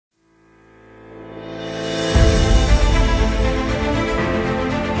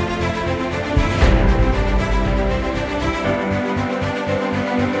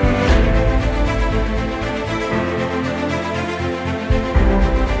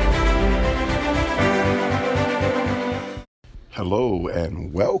Hello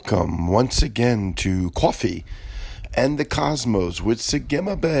and welcome once again to Coffee and the Cosmos with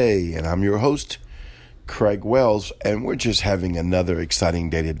Sagima Bay. And I'm your host, Craig Wells, and we're just having another exciting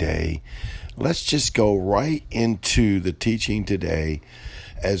day today. Let's just go right into the teaching today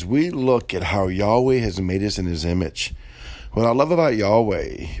as we look at how Yahweh has made us in His image. What I love about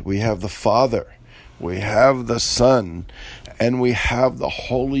Yahweh, we have the Father, we have the Son, and we have the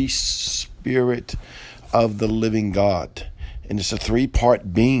Holy Spirit of the living God. And it's a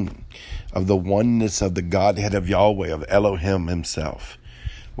three-part being of the oneness of the Godhead of Yahweh, of Elohim himself.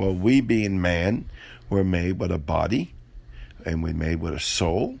 Well, we being man, we're made with a body, and we're made with a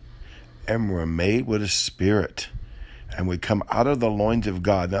soul, and we're made with a spirit. And we come out of the loins of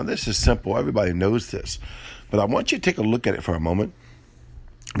God. Now, this is simple. Everybody knows this. But I want you to take a look at it for a moment.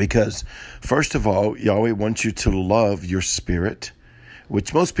 Because, first of all, Yahweh wants you to love your spirit,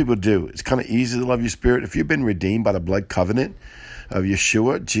 which most people do. It's kind of easy to love your spirit. If you've been redeemed by the blood covenant of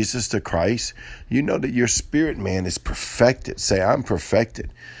Yeshua, Jesus the Christ, you know that your spirit man is perfected. Say, I'm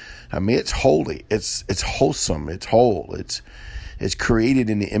perfected. I mean, it's holy. It's wholesome. It's whole. It's created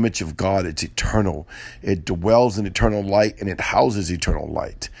in the image of God. It's eternal. It dwells in eternal light, and it houses eternal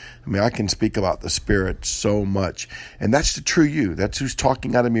light. I mean, I can speak about the spirit so much. And that's the true you. That's who's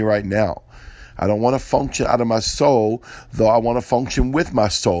talking out of me right now. I don't want to function out of my soul, though I want to function with my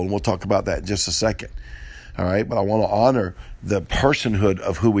soul. And we'll talk about that in just a second. All right. But I want to honor the personhood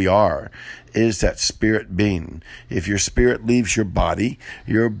of who we are, is that spirit being. If your spirit leaves your body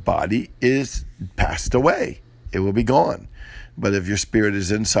is passed away. It will be gone. But if your spirit is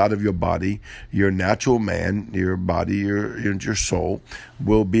inside of your body, your natural man, your body, your soul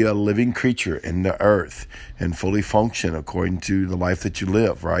will be a living creature in the earth and fully function according to the life that you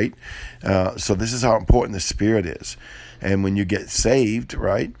live, right? So this is how important the spirit is. And when you get saved,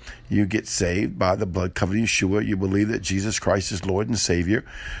 right, you get saved by the blood covenant of Yeshua. You believe that Jesus Christ is Lord and Savior.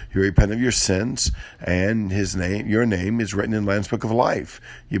 You repent of your sins, and your name is written in the Lamb's Book of Life.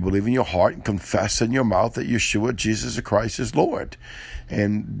 You believe in your heart and confess in your mouth that Yeshua, Jesus Christ, is Lord.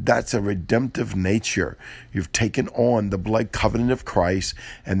 And that's a redemptive nature. You've taken on the blood covenant of Christ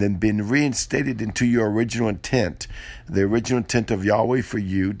and then been reinstated into your original intent, the original intent of Yahweh for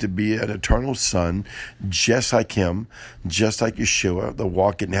you to be an eternal son, just like Him, just like Yeshua, to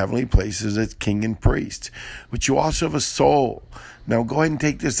walk in heavenly places as king and priest. But you also have a soul. Now go ahead and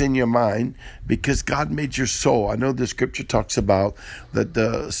take this in your mind, because God made your soul. I know the scripture talks about that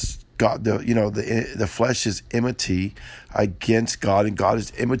the flesh is enmity against God, and God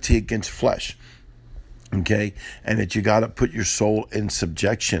is enmity against flesh. Okay, and that you got to put your soul in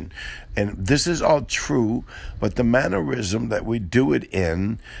subjection. And this is all true, but the mannerism that we do it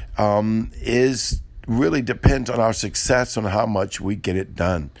in is really depends on our success, on how much we get it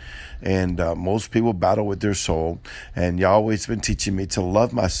done. And most people battle with their soul, and Yahweh's been teaching me to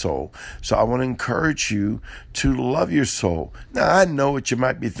love my soul. So I want to encourage you to love your soul. Now, I know what you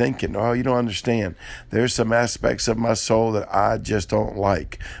might be thinking. Oh, you don't understand. There's some aspects of my soul that I just don't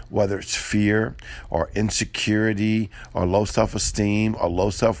like, whether it's fear or insecurity or low self-esteem or low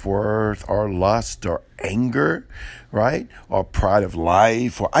self-worth or lust or anger, right? Or pride of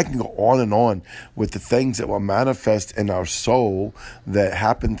life, or I can go on and on with the things that will manifest in our soul that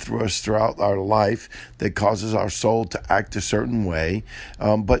happen through us throughout our life that causes our soul to act a certain way.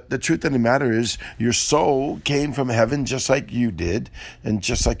 But the truth of the matter is, your soul came from heaven just like you did, and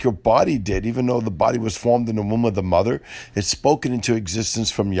just like your body did. Even though the body was formed in the womb of the mother, it's spoken into existence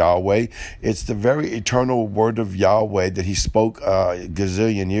from Yahweh. It's the very eternal word of Yahweh that He spoke a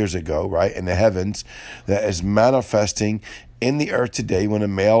gazillion years ago, right, in the heavens, that is manifesting in the earth today when a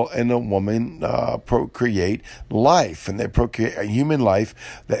male and a woman procreate life, and they procreate a human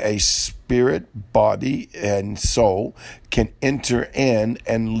life that a spirit, body, and soul can enter in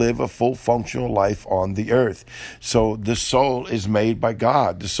and live a full functional life on the earth. So the soul is made by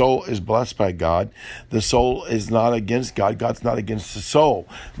God. The soul is blessed by God. The soul is not against God. God's not against the soul.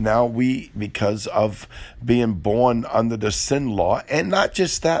 Now we, because of being born under the sin law, and not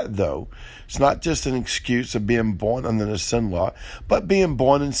just that though, it's not just an excuse of being born under the sin law, but being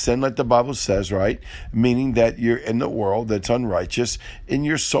born in sin, like the Bible says, right? Meaning that you're in the world that's unrighteous, and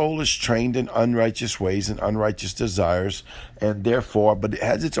your soul is trained in unrighteous ways and unrighteous desires, and therefore, but it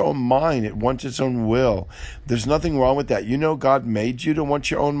has its own mind. It wants its own will. There's nothing wrong with that. You know, God made you to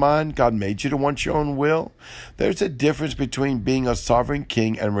want your own mind. God made you to want your own will. There's a difference between being a sovereign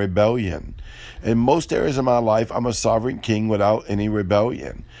king and rebellion. In most areas of my life, I'm a sovereign king without any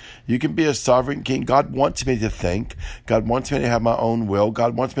rebellion. You can be a sovereign king. God wants me to think. God wants me to have my own will.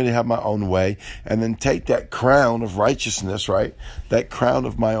 God wants me to have my own way. And then take that crown of righteousness, right? That crown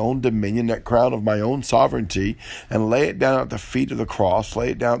of my own dominion dominion, that crown of my own sovereignty, and lay it down at the feet of the cross,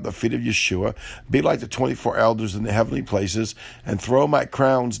 lay it down at the feet of Yeshua, be like the 24 elders in the heavenly places, and throw my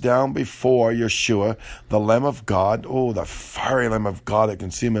crowns down before Yeshua, the Lamb of God. Oh, the fiery Lamb of God, I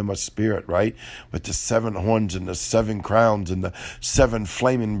can see him in my spirit, right? With the 7 horns and the 7 crowns and the 7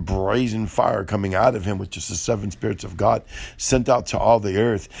 flaming brazen fire coming out of him, which is the 7 spirits of God sent out to all the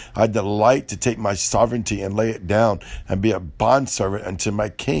earth. I delight to take my sovereignty and lay it down and be a bondservant unto my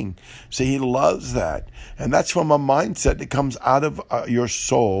King. See, he loves that. And that's from a mindset that comes out of your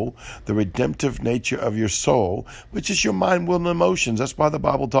soul, the redemptive nature of your soul, which is your mind, will, and emotions. That's why the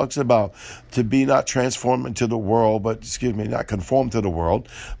Bible talks about to be not transformed into the world, not conformed to the world,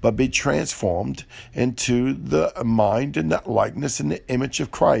 but be transformed into the mind and that likeness and the image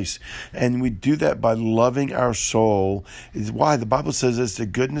of Christ. And we do that by loving our soul. Is why the Bible says it's the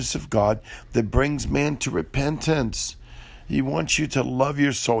goodness of God that brings man to repentance. He wants you to love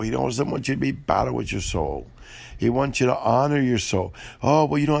your soul. He doesn't want you to be battle with your soul. He wants you to honor your soul. Oh,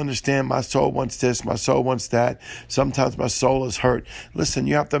 well, you don't understand. My soul wants this. My soul wants that. Sometimes my soul is hurt. Listen,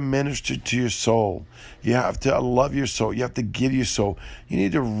 you have to minister to your soul. You have to love your soul. You have to give your soul. You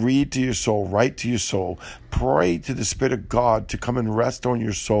need to read to your soul, write to your soul, pray to the Spirit of God to come and rest on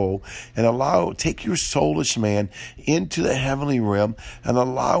your soul and take your soulish man into the heavenly realm and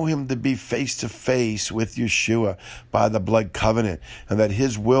allow him to be face to face with Yeshua by the blood covenant, and that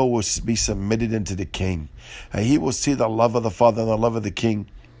his will be submitted into the King. And he will see the love of the Father and the love of the King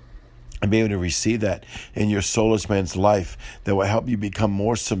and be able to receive that in your soulless man's life that will help you become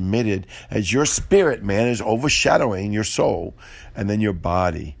more submitted as your spirit man is overshadowing your soul and then your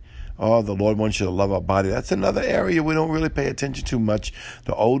body. Oh, the Lord wants you to love our body. That's another area we don't really pay attention to much.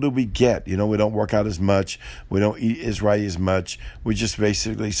 The older we get, we don't work out as much. We don't eat as right as much. We're just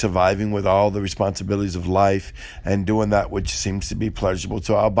basically surviving with all the responsibilities of life and doing that which seems to be pleasurable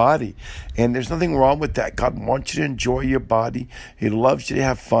to our body. And there's nothing wrong with that. God wants you to enjoy your body. He loves you to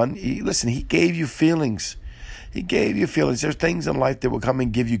have fun. He gave you feelings. He gave you feelings. There's things in life that will come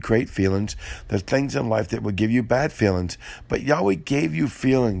and give you great feelings. There's things in life that will give you bad feelings. But Yahweh gave you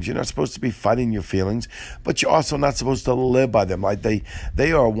feelings. You're not supposed to be fighting your feelings, but you're also not supposed to live by them. Like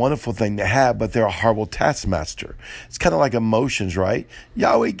they are a wonderful thing to have, but they're a horrible taskmaster. It's kind of like emotions, right?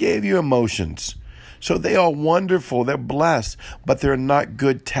 Yahweh gave you emotions. So they are wonderful, they're blessed, but they're not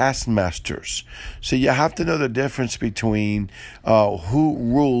good taskmasters. So you have to know the difference between who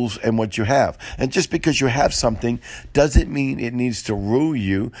rules and what you have. And just because you have something doesn't mean it needs to rule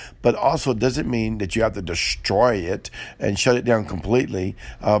you, but also doesn't mean that you have to destroy it and shut it down completely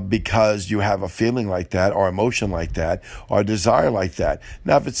because you have a feeling like that or emotion like that or a desire like that.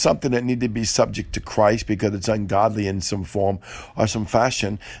 Now, if it's something that needs to be subject to Christ because it's ungodly in some form or some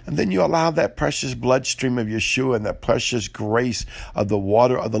fashion, and then you allow that precious bloodstream of Yeshua and that precious grace of the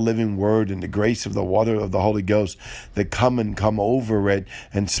water of the living word and the grace of the water of the Holy Ghost that come over it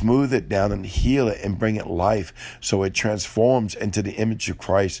and smooth it down and heal it and bring it life so it transforms into the image of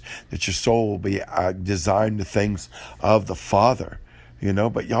Christ, that your soul will be desiring the things of the Father.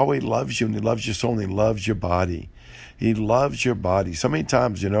 But Yahweh loves you, and he loves your soul, and he loves your body. He loves your body. So many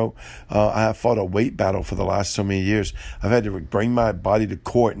times, I have fought a weight battle for the last so many years. I've had to bring my body to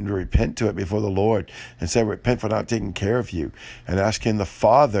court and to repent to it before the Lord and say, repent for not taking care of you, and asking the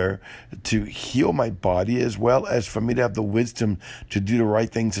Father to heal my body as well as for me to have the wisdom to do the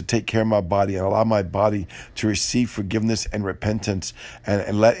right things to take care of my body and allow my body to receive forgiveness and repentance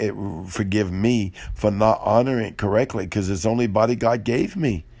and let it forgive me for not honoring it correctly, because it's the only body God gave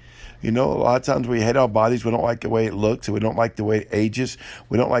me. A lot of times we hate our bodies. We don't like the way it looks. We don't like the way it ages.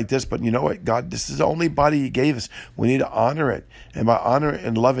 We don't like this. But you know what? God, this is the only body he gave us. We need to honor it. And by honor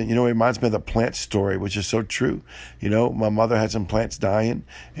and loving, it reminds me of the plant story, which is so true. My mother had some plants dying,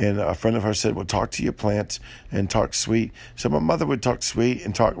 and a friend of hers said, well, talk to your plants and talk sweet. So my mother would talk sweet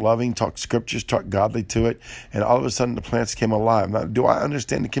and talk loving, talk scriptures, talk godly to it. And all of a sudden the plants came alive. Now, do I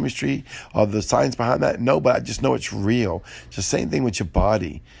understand the chemistry or the science behind that? No, but I just know it's real. It's the same thing with your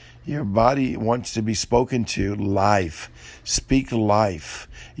body. Your body wants to be spoken to life. Speak life.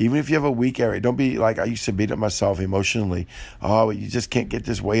 Even if you have a weak area, don't be like I used to beat up myself emotionally. Oh, you just can't get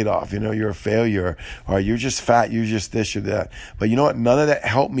this weight off. You're a failure, or you're just fat. You're just this or that. But you know what? None of that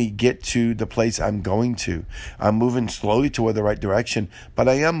helped me get to the place I'm going to. I'm moving slowly toward the right direction, but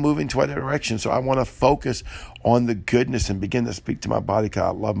I am moving toward the direction. So I want to focus on the goodness and begin to speak to my body, because I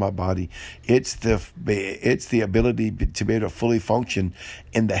love my body. It's the ability to be able to fully function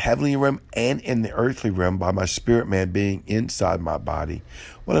in the heavenly realm and in the earthly realm by my spirit man being inside my body.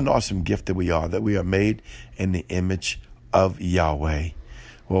 What an awesome gift that we are made in the image of Yahweh.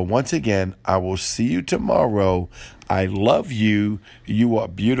 Well, once again, I will see you tomorrow. I love you. You are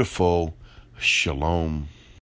beautiful. Shalom.